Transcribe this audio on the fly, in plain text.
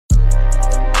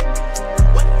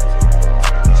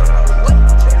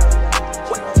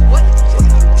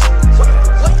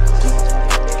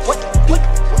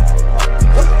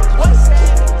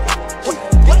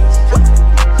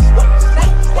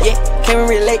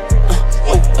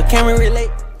can we relate?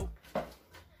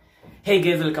 Hey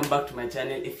guys, welcome back to my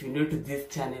channel. If you're new to this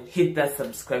channel, hit that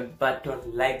subscribe button,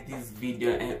 like this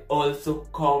video, and also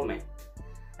comment.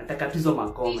 Nataka tuzo ma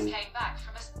comment.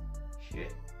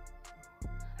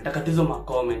 Nataka tuzo ma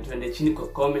comment. Twende chini kwa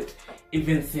comment,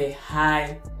 even say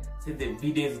hi, say the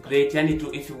video is great. Yani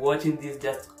too, if you're watching this,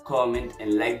 just comment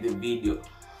and like the video.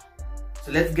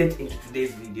 So let's get into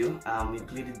today's video.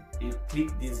 You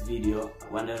click this video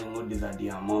wondering what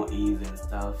Dzaddy Amore is and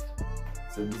stuff.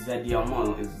 So Dzaddy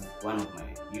Amore is one of my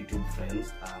YouTube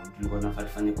friends. Tulikuwa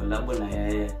tunafanya collab na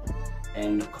yeye,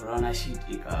 and corona shit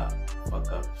ika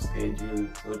fuck up schedule.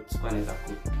 So tulikuwa naweza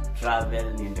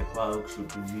travel niende kwa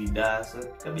shoot video. So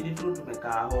kabidi tu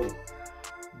tumekaa home.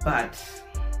 But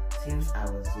since I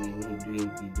was doing video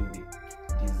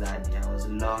with Dzaddy, I was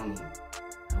longing.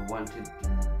 I wanted to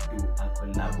do a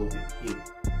collab with him.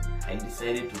 I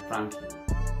decided to prank him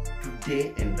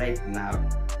today and right now.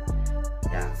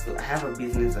 Yeah, so I have a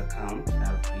business account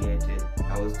I've created.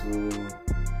 I was to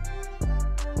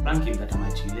prank him that I'm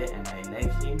a Chile and I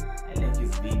like him. I like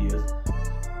his videos.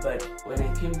 But when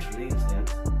I came to reason,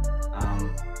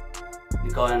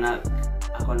 nikaona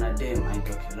akona dem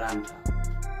aitwa Kiranta.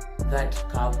 That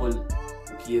couple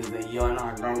ukiweza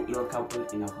iona around your couple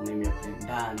inakuwa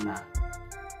imependana.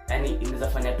 Yani inaweza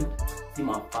fanya tu si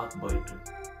ma fuckboy tu.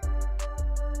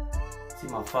 Si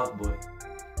ma fuckboy.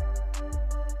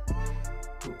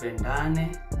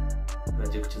 Tupendane,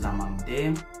 tuache kucheza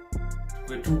mamdem,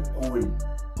 tukue tu cool.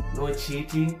 No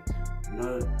cheating,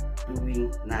 no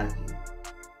doing nothing.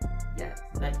 Yeah,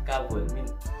 that couple,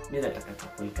 mimi nataka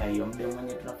couple kayo. Mdem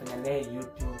mwenye tunafanya naye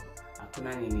YouTube,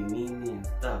 hakuna nini and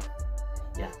stuff.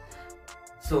 Yeah.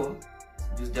 So,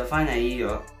 jafanya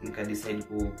hiyo, nika decide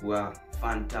kuwa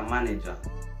Fanta manager.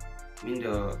 Mimi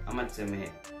ndio ama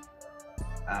tuseme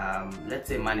let's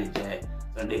say manager.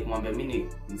 So ndio kumwambia mimi ni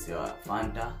msee wa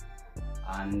Fanta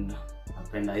and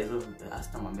napenda hizo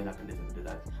hasta mwambia napenda hizo video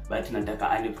zake. But nataka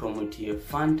ani promote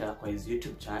Fanta kwa his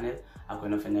YouTube channel,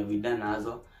 akonafanya video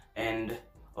nazo, and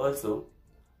also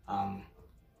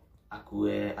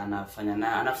akuwe anafanya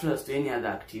na anaflow to any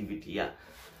other activity. Yeah.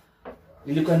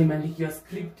 Nilikuwa nimeandikia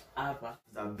script hapa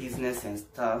za business and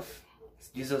stuff.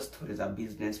 These stories are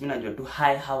business. Mimi najua tu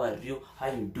hi, how are you, how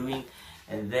you doing,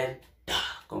 and then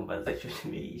conversation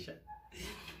imeisha.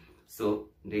 So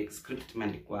the script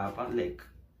imeandikwa hapa like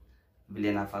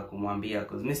vile nafaa kumwambia,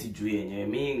 cause mimi sijui yenyewe.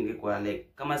 Mimi ningekuwa like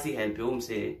kama si help you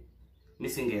mse,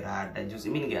 mimi singerada juzi.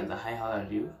 Mimi ningeanza hi, how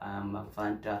are you, I'm a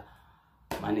Fanta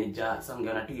manager. So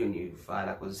ningeona tu hiyo ni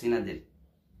fala cause sina the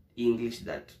English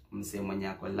that mse mwenye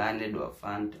ako landed wa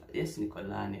Fanta. Yes, niko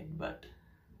landed but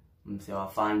mse wa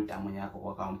Fanta mwenye ako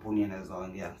kwa kampuni anaweza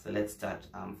ongea. So let's start.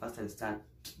 First I'll start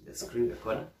the screen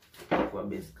recorder kwa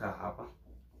base car hapa.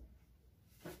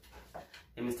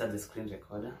 Let me start the screen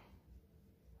recorder.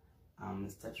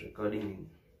 Start recording in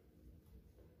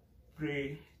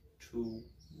 3, 2,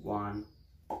 1.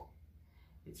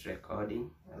 It's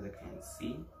recording, as you can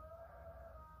see.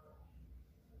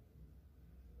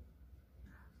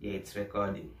 Yeah, it's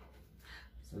recording.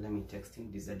 So let me text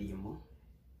him Dzaddy Amore.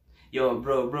 Yo,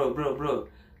 bro.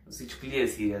 Usichukulie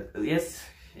serious. Yes,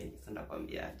 sasa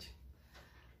kwambiaje.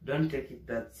 Don't take it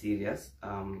that serious.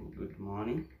 Good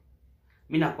morning.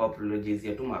 Mimi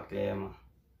nakuapologize tu mapema.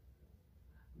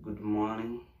 Good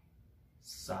morning,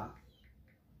 sir.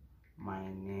 My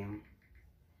name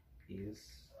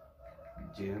is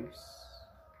James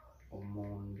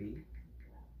Omondi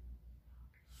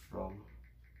from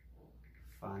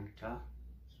Fanta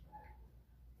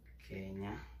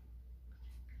Kenya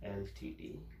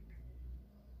Ltd.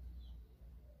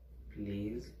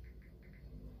 Please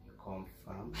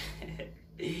confirm.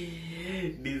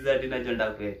 Dzaddy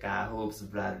najonda kuweka hopes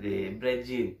brother.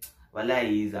 Brejin wala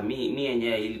iza mi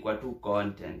yenyewe ilikuwa tu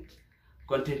content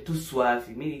tu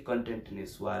swafi. Mi content ni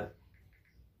swafi.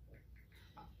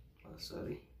 Oh,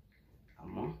 sorry.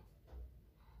 I'm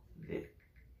the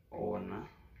owner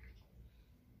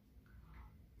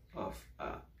of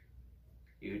a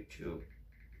YouTube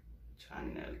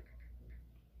channel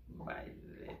by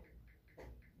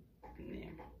the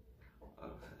name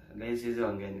of this is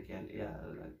organic and yeah,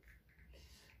 like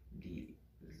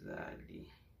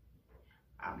Dzaddy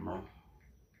Amore.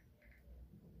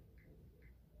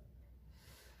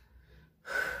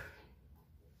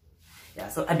 Yeah,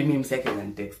 so I didn't second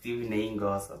and text even na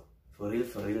ingo also. For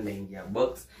real na ingia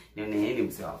box. Ni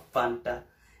mse wa Fanta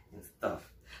and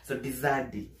stuff. So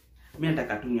Dzaddy, mimi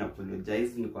nataka tu ni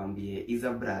apologize nikwambie is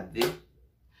a brother.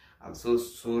 I'm so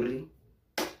sorry.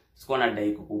 Sikuwa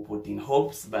nadai kukuput in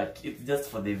hopes, but it's just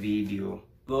for the video.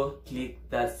 Go click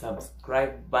that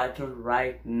subscribe button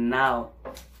right now.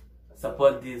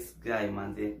 support this guy,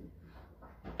 man.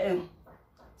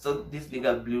 So this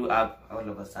figure blew up all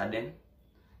of a sudden,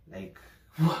 like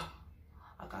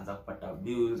akaanza kupata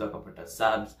views, akapata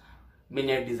subs.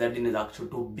 Many of Dzaddy is actually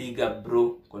too bigger,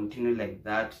 bro. Continue like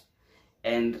that.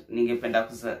 And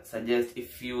ningependa suggest,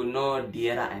 if you know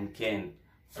Diera and Ken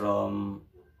from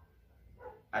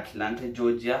Atlanta,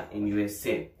 Georgia in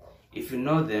USA, if you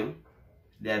know them,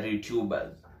 they are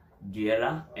YouTubers,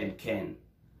 Diera and Ken.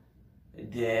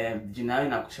 The jina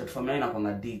ina short form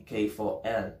inakwanga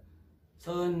DK4L.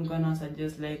 So I'm gonna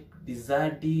suggest like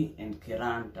Dzaddy and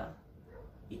Keranta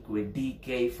equal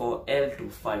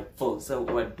DK4L254. So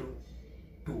what do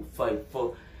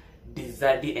 254?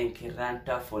 Dzaddy and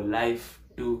Keranta for life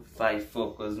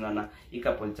 254, cause nana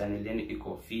ikapo channel yenu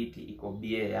iko fiti, iko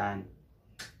bie yani.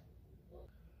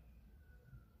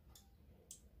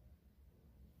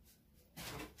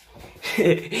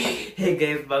 Hey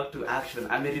guys, back to action.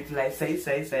 I'm a reply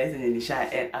size and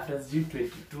after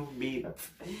 22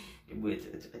 minutes. And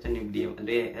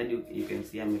you can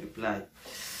see I'm a reply.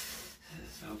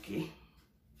 Okay.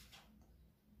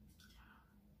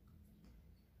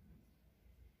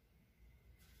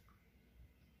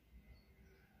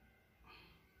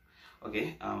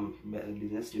 Okay,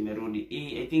 business nimerudi.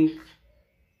 I think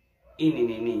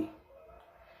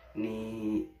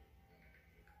ni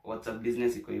WhatsApp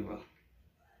business iko hivyo.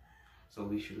 So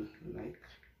we should like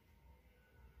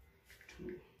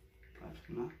to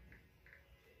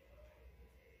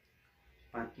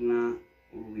partner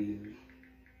with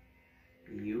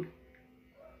you.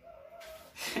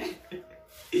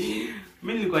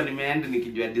 Mimi nilikuwa nimeenda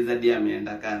nikijua Dzaddy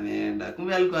ameenda kameenda.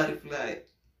 Kumbe alikuwa reply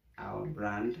our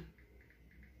brand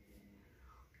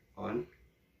on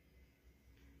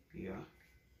your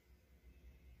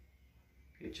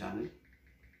channel.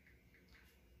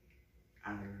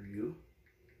 Are you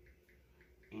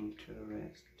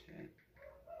interested?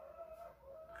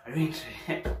 Are you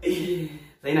interested?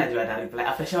 Saina jua ta reply.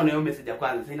 After shaona hiyo message ya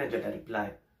kwanza, saina jua ta reply.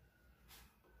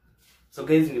 So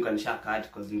guys, nilikuwa nisha cut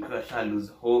because nilikuwa sha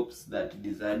lose hopes that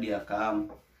Dzaddy akam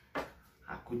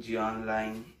akuji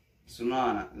online. So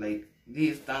no, like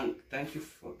this, thank you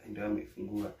for ndio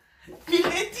amefungua.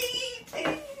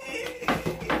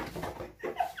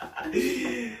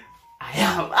 I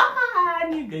am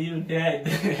nigga, you dead.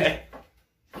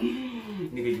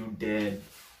 Nigga, you dead.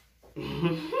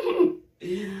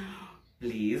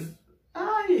 Please.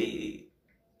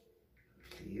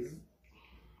 Please.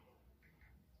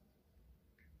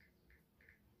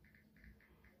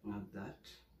 Not that.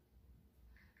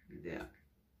 There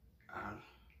are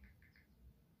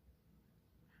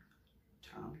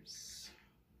terms.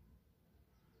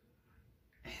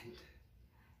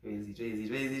 And where is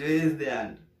the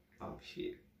end? Oh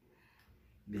shit.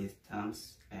 These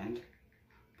terms and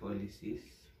policies.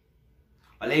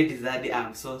 Alright, Dzaddy,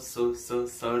 I'm so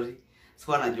sorry.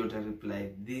 So I just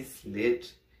reply this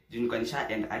late. Nilikuwa nisha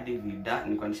end hadi vida,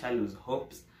 nilikuwa nisha lose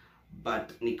hopes,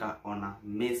 but nikaona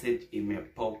message ime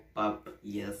pop up.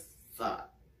 Yes sir.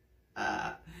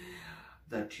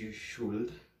 That you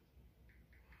should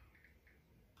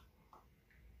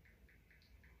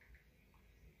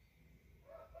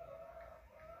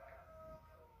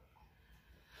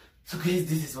So guys,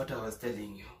 this is what I was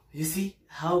telling you. You see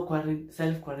how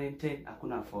self-quarantine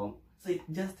hakuna form. So you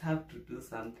just have to do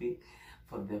something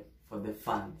for the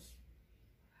fans.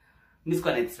 Mimi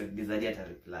sikuwa expect Dzaddy ata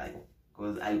reply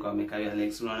because alikuwa amekawia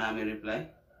like unaona ame reply.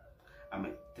 I'm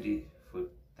at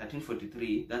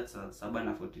 13:43, that's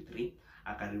 7:43.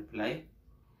 Aka reply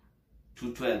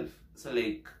 2:12. So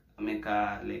like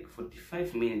ameka like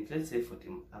 45 minutes, let's say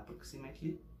 40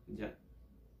 approximately.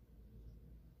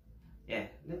 Yeah,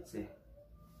 let's say.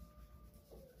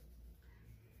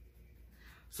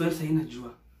 So saina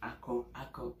jua ako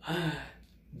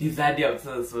Dzaddy, I'm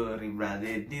so sorry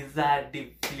brother.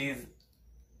 Dzaddy, please,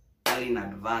 all in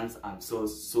advance, I'm so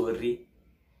sorry.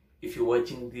 If you're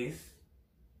watching this,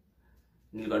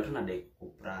 nilikuwa tu nadai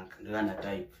kuprank, ndio na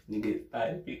type. Nige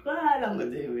type kwa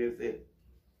ngoja iweze.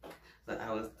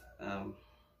 So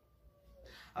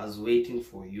I was waiting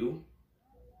for you,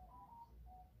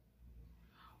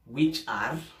 which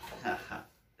are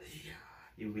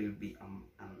you will be an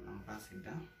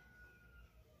ambassador.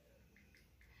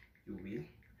 You will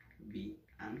be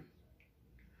an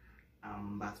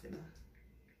ambassador.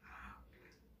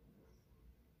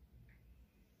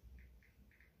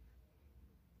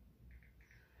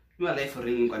 You are life for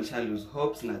real. Niko lose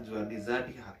hopes. Najua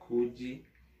Dzaddy hakuji.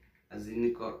 Azi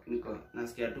niko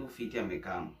nasikia tu fiti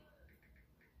amekam.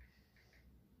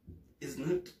 Is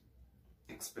not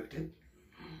expected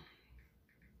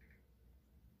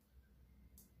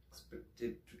to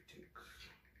take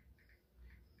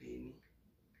any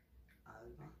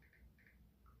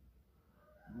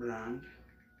brand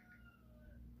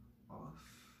of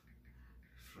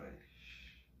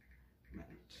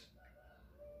refreshment.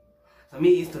 So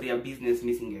me history of business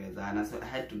missing gewezana, so I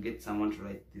had to get someone to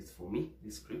write this for me,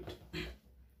 this script.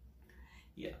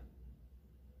 Yeah.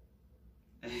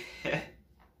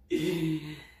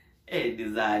 Hey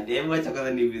Dzaddy, wacha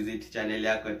kwanza ni visit channel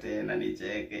yako tena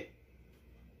nicheke.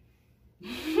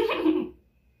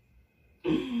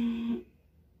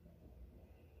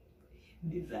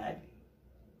 Dzaddy.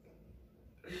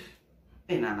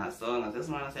 Na nasonga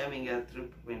sasa, wanasema ingia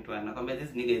 3.1 nakwambia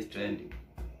this nigga is trending.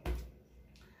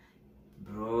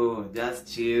 Bro,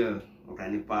 just chill.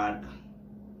 Utanipata.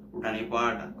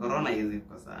 Corona hizi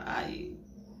kwa saa. Ai.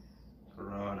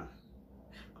 Corona.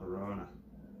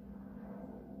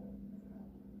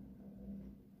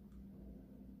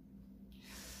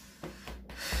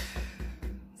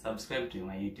 Subscribe to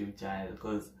my YouTube channel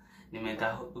because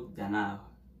nimeka jana.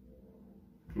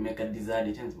 Nimeka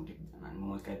Dzaddy chance jana.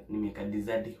 Nimeka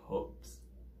Dzaddy hopes.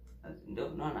 Ndio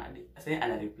naona sasa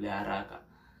ana reply haraka.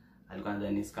 Alikuwa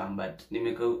ndani scam but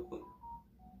nimeka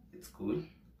it's cool.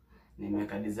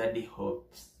 Nimeka Dzaddy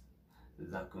hopes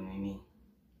za kunini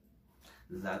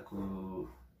za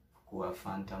kuwa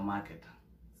Fanta marketer.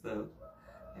 So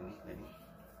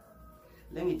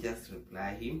let me just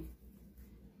reply him.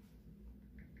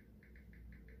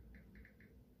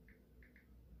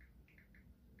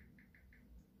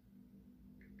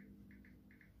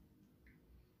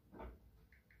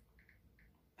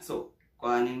 So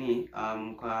kwa nini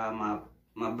kwa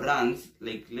ma brands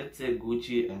like let's say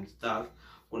Gucci and stuff,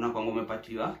 unakuwa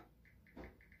umepatiwa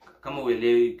kama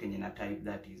uelewi kenye na type,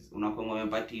 that is unakuwa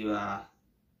umepatiwa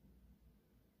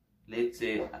let's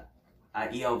say a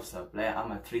year of supply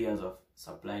ama 3 years of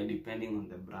supply depending on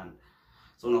the brand.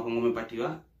 So unakuwa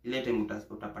umepatiwa ile time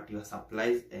utapatiwa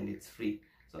supplies and it's free.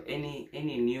 So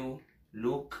any new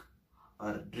look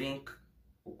or drink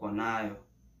uko nayo,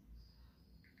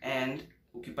 and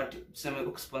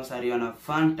ukisponsoriwa na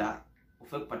Fanta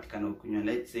ufai kupatikana ukunywa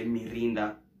let's say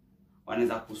Mirinda,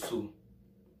 wanaweza kusu.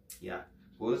 Yeah,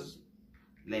 because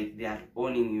like they are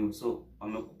owning you, so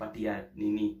wamekupatia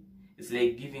nini, it's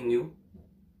like giving you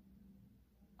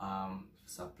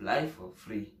supply for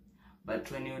free.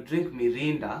 But when you drink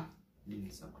Mirinda,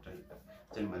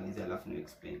 nimalize alafu ni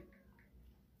explain.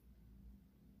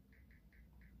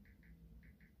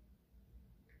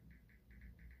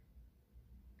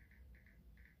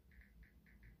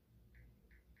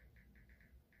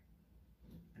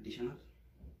 Additional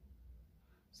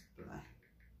supply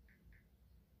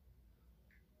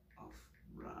of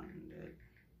branded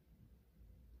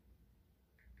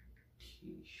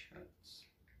t-shirts.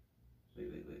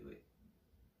 Wait.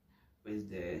 Where's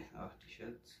the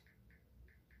t-shirts?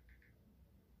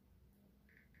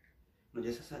 No,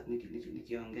 just sasa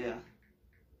nikiongea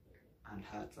and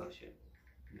hats or shit.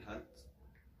 And hats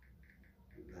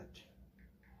that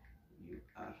you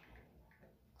are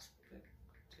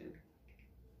expected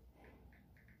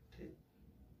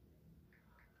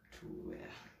to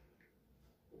wear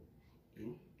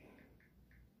in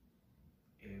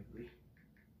every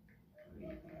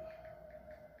video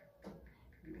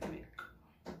you make.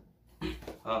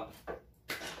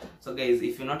 So guys,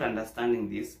 if you're not understanding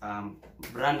this,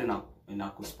 brand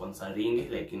inakusponsoring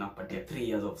like inakupatia 3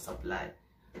 years of supply.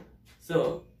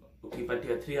 So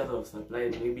ukipatia 3 years of supply,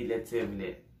 maybe let's say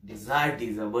Dzaddy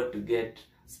is about to get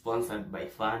sponsored by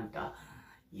Fanta.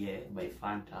 Yeah, by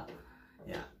Fanta.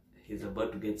 Yeah, he's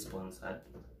about to get sponsored.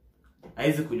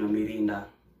 Aizi kunywa Mirinda.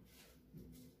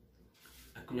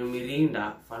 Akunywa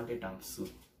Mirinda, Fanta itamsu.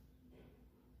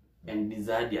 And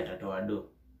Dzaddy atatoa do.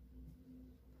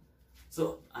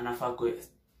 So anafaa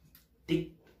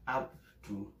stick up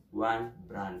to one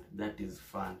brand, that is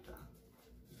Fanta.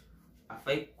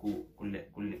 Afai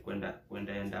kwenda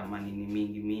manini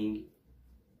mingi.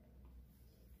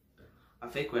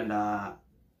 Afai kwenda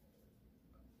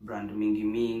brand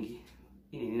mingi.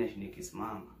 Hii nini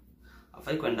nashindikisimama.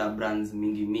 Afai kwenda brands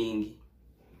mingi.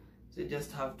 So you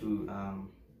just have to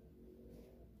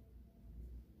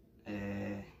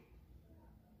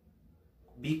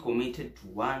be committed to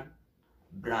one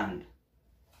brand.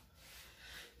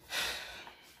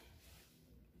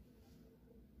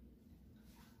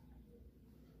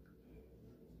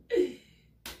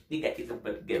 Nigga is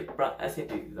about to get pranked. I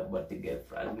said it is about to get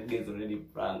pranked. Nigga is already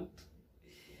pranked.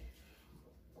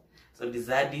 So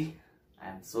Dzaddy,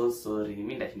 I'm so sorry.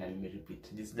 Mimi ndashinda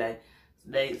nimerepeat. This die,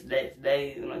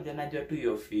 unajua tu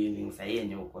your feelings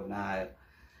yenye uko nayo.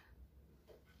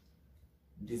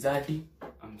 Dzaddy,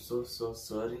 I'm so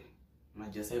sorry.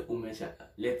 Unajua sasa umesha,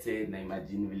 let's say na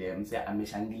imagine vile mse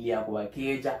ameshangilia kwa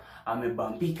keja,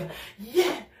 amebambika.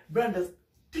 Yeah, brand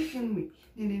taking me.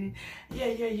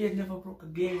 Yeah, never broke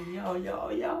again. Yo.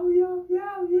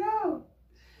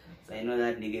 So I know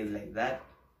that nigga is like that.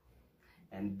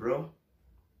 And bro,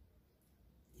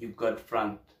 you got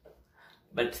pranked.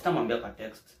 But sitamwambia kwa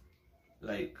text.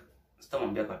 Like,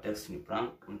 sitamwambia kwa text ni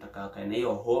prank. Mtaka kaina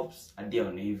hiyo hopes hadi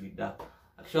aone hii video.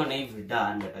 Akishaona hii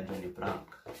video ndio atajua ni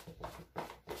prank.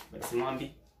 But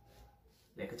simwambi.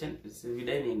 Like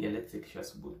video inaingia let's say kesho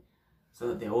asubuhi.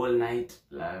 So the whole night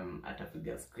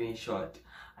atapiga screenshot,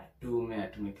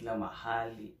 atume kila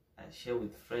mahali, share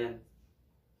with friends.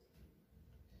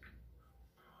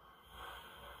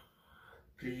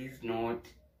 Please note,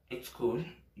 it's cool.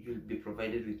 You'll be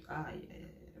provided with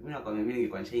mimi nakwambia mimi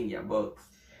ningekuwa nishaingia box.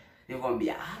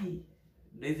 Nikwambia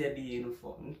does hadi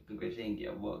uniform ningekuwa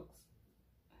nishaingia box.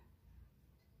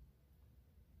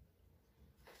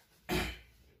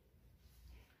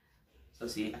 So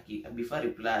see before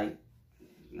reply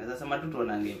naweza sema tu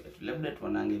tuonange labda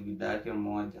tuonange video yake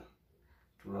moja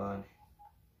tuone.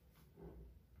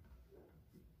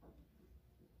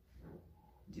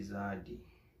 Dzaddy.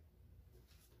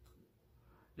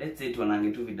 Let's say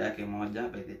tuonange tu video yake moja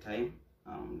by the time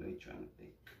which one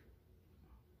like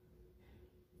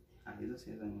hizo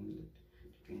sasa nyingine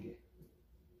tuingie.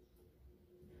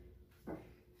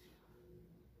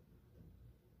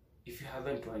 If you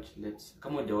haven't watched,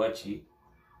 kama hujawatch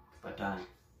patana.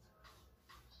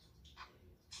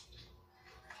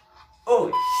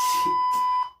 Oh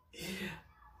shit.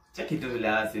 Check it vile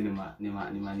hasi ni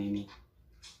manini.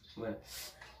 Wewe.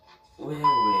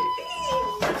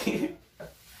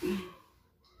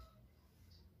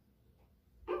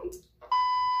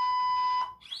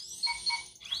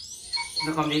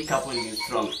 Look how my couple is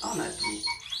strong. Oh, not me.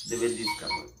 The way this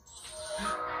couple.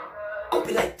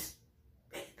 Copyright.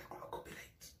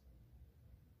 Copyright.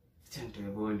 Turn to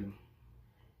the volume.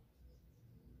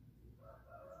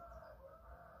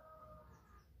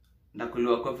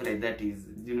 Nakuliwa copyright that is.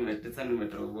 Sasa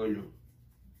nimetoa volume.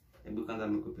 Hebu kwanza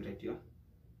copyright yo.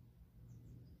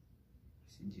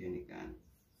 Sijioni kana.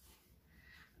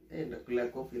 Nakuliwa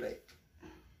copyright.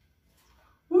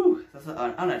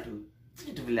 Sasa ana tu.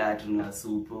 Vitu vile watu na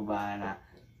supu bana.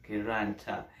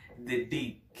 Kiranta. The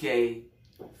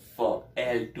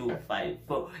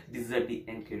DK4L254. Dzaddy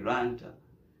and Kiranta.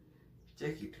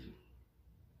 Check it.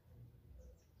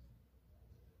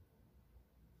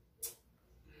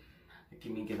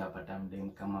 Kimingi napata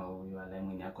mdem kama huyu wala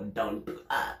mwenye ako down to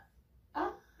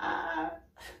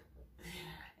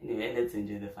Anyway, let's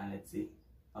enjoy the fun. Let's see.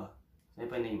 Oh,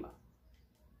 sniper name.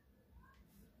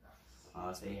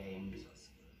 Oh, say hey, MB.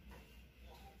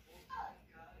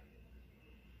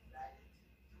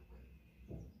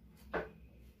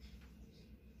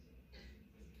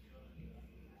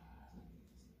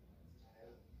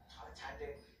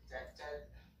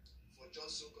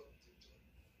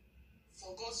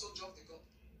 For God so loved the God.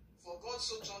 For God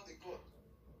so loved the God.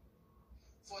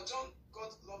 For John,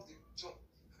 God loved the John.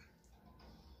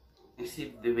 You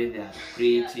see the way they are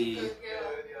pretty.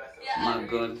 My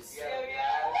God.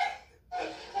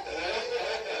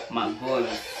 My God.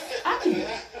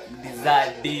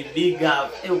 Dzaddy, big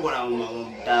up. Uko na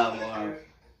mtamu.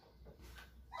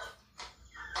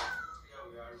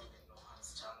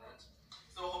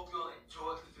 So hope you all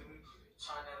enjoyed. If you're new to the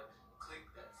channel, click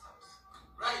that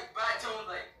subscribe button,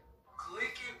 like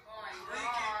click it.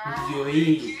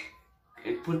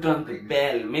 Put on the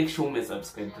bell. Make sure you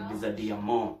subscribe to Dzaddy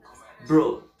Amore,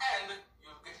 bro. And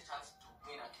you'll get a chance to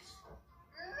win a kiss from.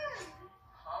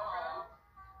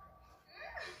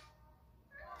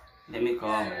 Let me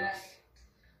comment.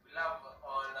 We love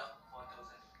all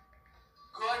 4,000.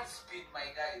 Godspeed, my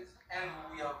guys, and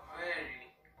we are very,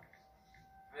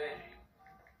 very,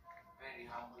 very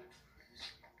humbled to produce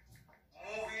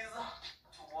movies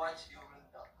to watch during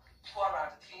the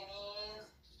quarantines.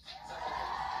 So,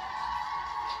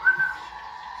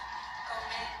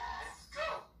 okay, let's go.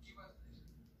 Give us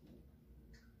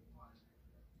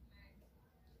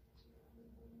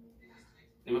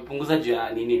Nimepunguza juu ya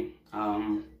nini?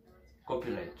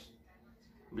 Copyright.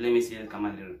 Let me see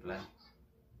kama ni reply.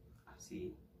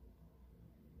 See.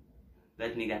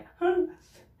 That nigga.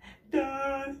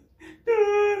 Done.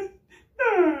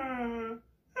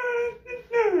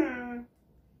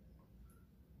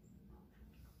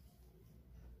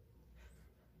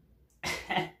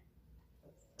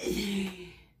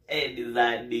 Hey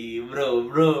Dzaddy,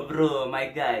 bro, my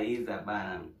guy is a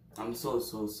ban. I'm so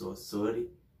sorry.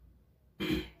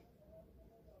 I'm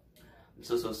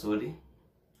so sorry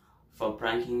for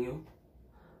pranking you.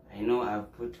 I know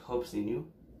I've put hopes in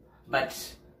you, but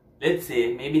let's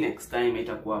say maybe next time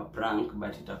itakuwa prank,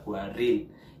 but itakuwa real.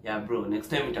 Yeah bro, next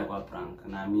time itakuwa prank.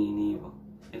 Naamini hivyo.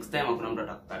 Next time hakuna mtu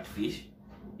atakukatfish,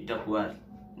 itakuwa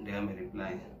ndio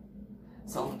amereply.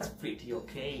 Sounds pretty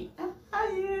okay.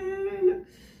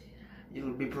 You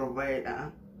will be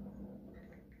provided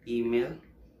email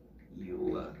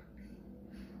your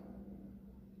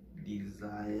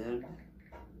desired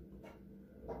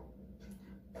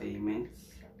payments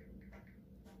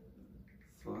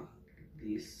for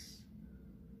this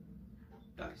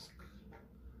task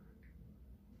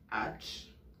at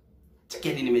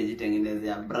cheki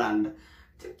nimejitengenezea brand.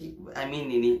 Cheki, I mean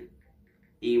nini,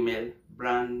 email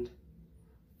brand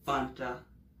Fanta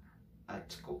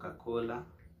at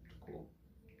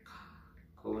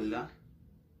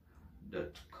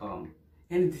coca-cola.com.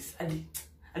 And this hadi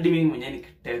mimi mwenyewe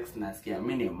nikitext nasikia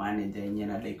mimi ni manager yenyewe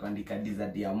nadai kuandika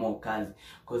Dzaddy Amore kazi,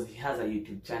 because he has a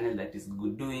YouTube channel that is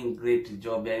good, doing great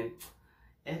job. And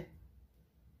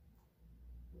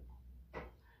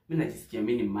mimi najisikia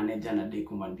mimi ni manager nadai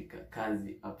kumandika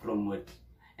kazi a promote,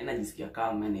 and najisikia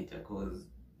kama manager because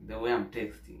the way I'm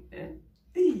texting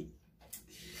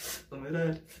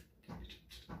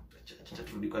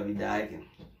turudi kwa vida yake.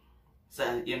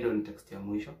 Sasa hiyo ndio ni text ya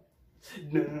mwisho.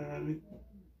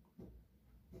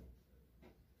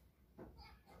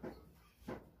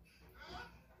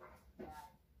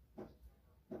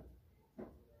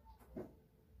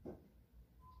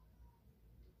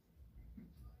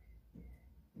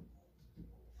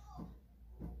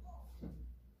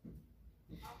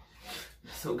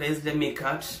 So guys, let me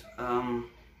cut.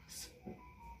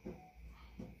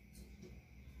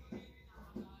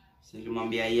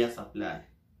 Nilimwambia hii supply.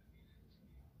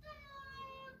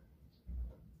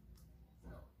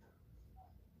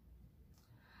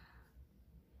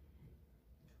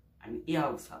 An ear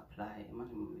of supply.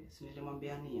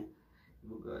 Nilimwambia nia.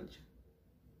 Bugoja.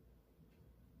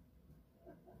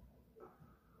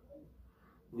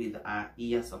 With our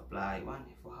ear supply. One,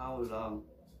 for how long?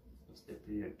 What's the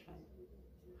period time?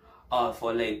 Oh,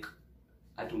 for like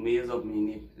at meals of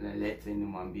minute. Let's say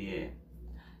nimwambie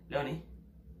Leonie,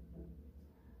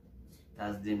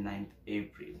 Thursday 9th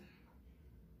April.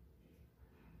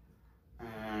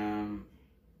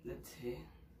 Let's say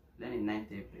then in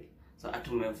 9th April. So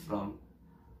atume from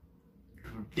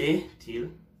today till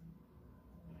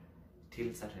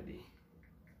Saturday.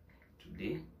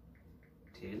 Today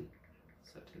till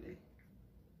Saturday.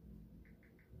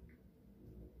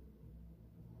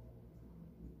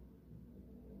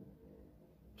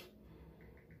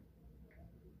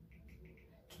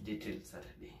 Today till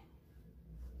Saturday.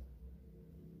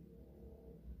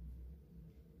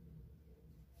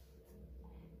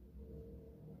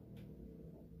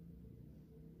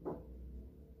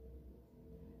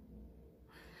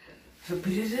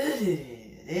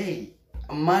 Hey,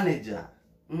 a manager.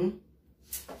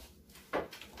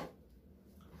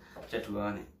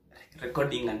 Chatuane.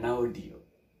 Recording an audio.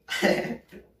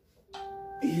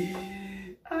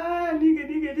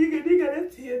 Nigga,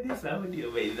 let's hear this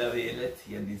audio. By the way, let's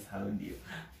hear this audio.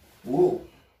 Whoa,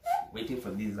 waiting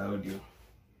for this audio.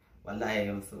 Wallahi, I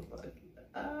am so bad.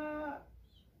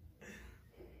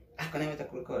 Can I make a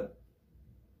record?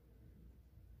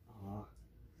 Oh.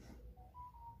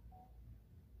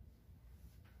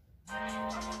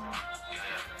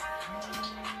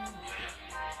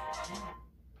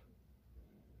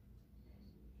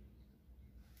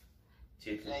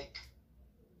 Like,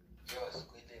 yours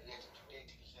with the rate today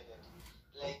to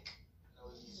like, no,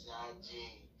 Dzaddy,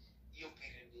 you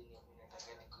period in your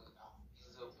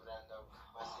hizo brand of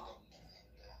ambassador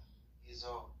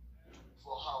hizo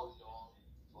for how long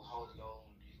do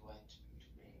you want to be?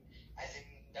 As in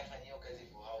ndafanyia kazi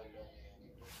for how long?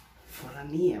 For a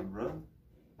year, bro.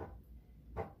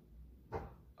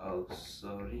 Oh,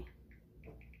 sorry.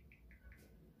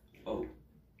 Oh,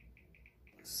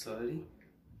 sorry.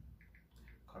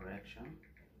 Correction.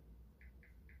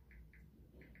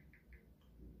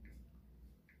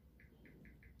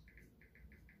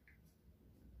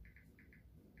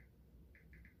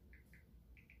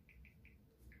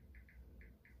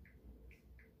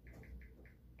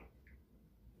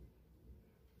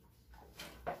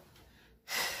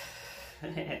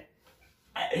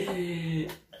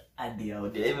 Adi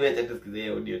audio. Hebu acha tusikize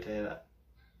audio tena.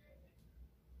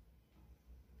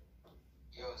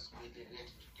 Yours with the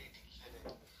rate today to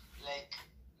like,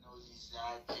 no,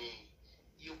 Dzaddy,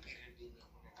 you period in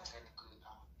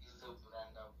hizo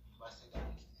brand of ambassador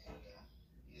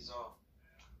hizo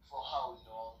for how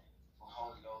long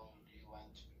do you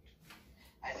want to be?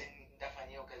 As in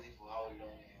ndafanyia kazi for how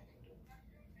long?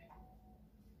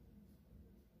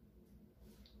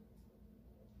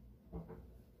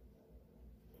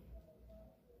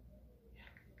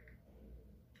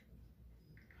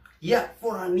 Yeah,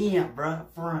 for a year, bruh.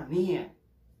 For a year.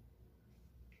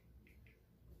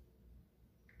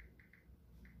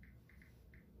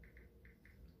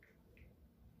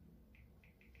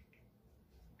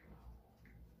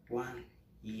 1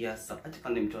 year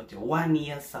one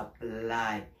year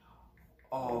supply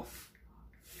of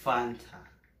Fanta.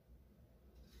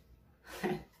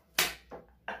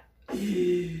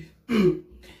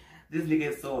 This nigga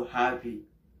is so happy.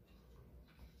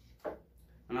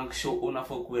 Anakushow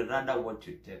unafokwe rather what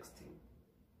you texting.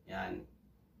 Yani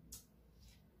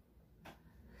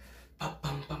pam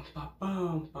pam pam pam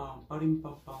pam pam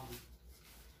pam pam.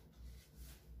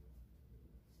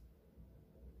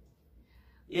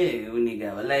 Yeah,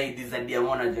 uniga walai Dzaddy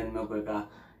Amore John nimekuweka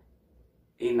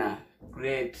in a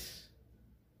great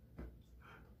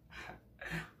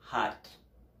heart.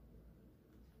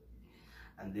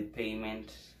 And the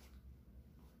payment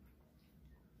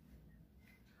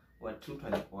watu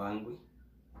walikuwa wangu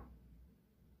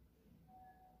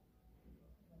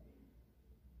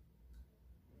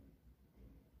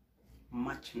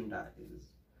merchandise.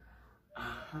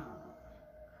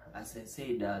 As I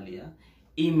said earlier,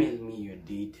 email me your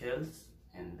details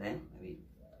and then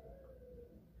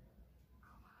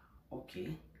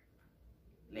okay,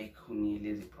 like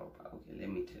unieleze proper. Okay, let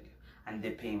me tell you. And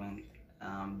the payment,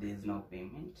 there's no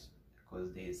payment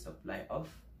because there is supply of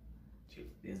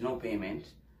there's no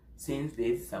payment since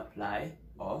there is supply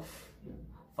of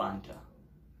Fanta.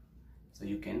 So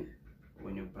you can,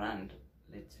 when you brand,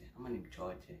 let's say how many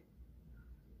mchoche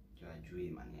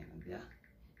jua maneno, there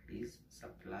is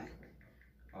supply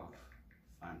of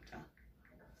Fanta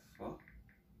for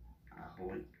a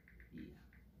whole year.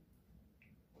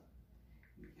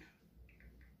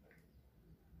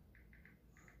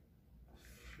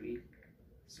 Free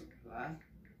supply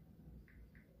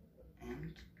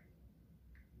and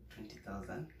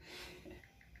 20,000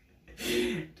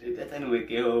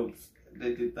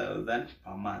 20,000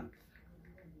 per month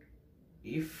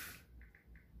if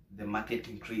the market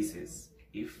increases.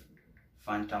 If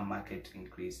Fanta market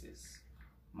increases,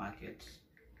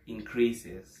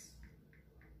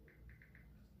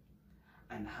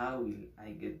 and how will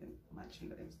I get them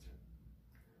merchandised?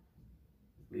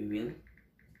 You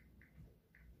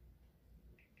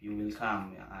will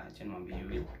come, you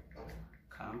will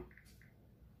come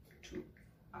to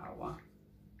our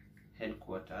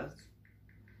headquarters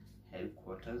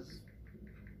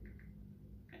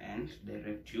and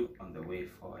direct you on the way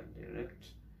forward.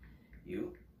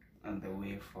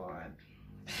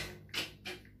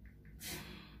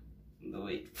 On the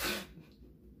way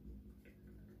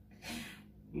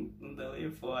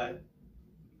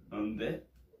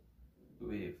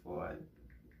forward.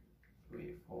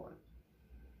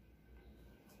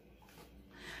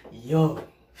 Yo,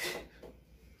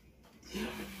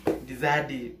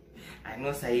 Dzaddy, I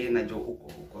know sahi najua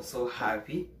uko so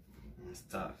happy and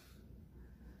stuff.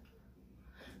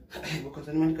 Because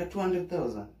I nimeandika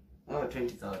 200,000 or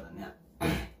 20,000, yeah.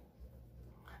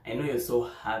 I know you're so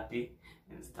happy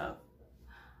and stuff,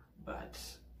 but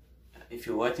if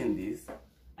you're watching this,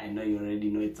 I know you already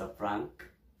know it's a prank.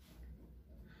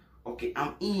 Okay,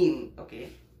 I'm in. Okay,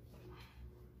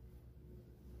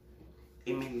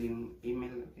 email,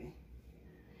 okay,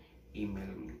 email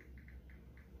me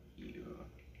your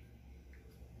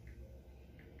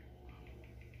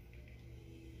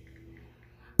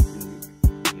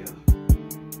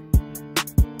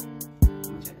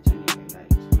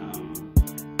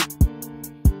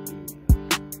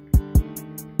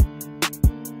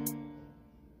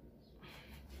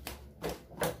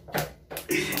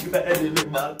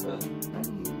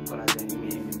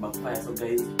so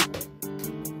guys,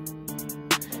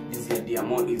 Dzaddy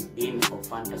Amore is in for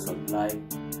Fanta supply.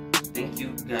 Thank you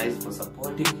guys for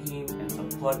supporting him and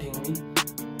supporting me.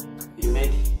 He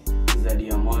made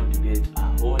Dzaddy Amore to get a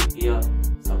whole year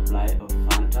supply of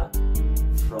Fanta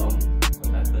from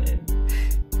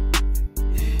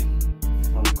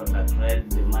Contact Red,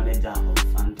 the manager of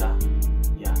Fanta,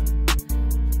 yeah,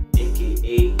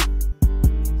 aka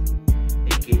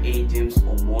James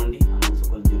Omondi.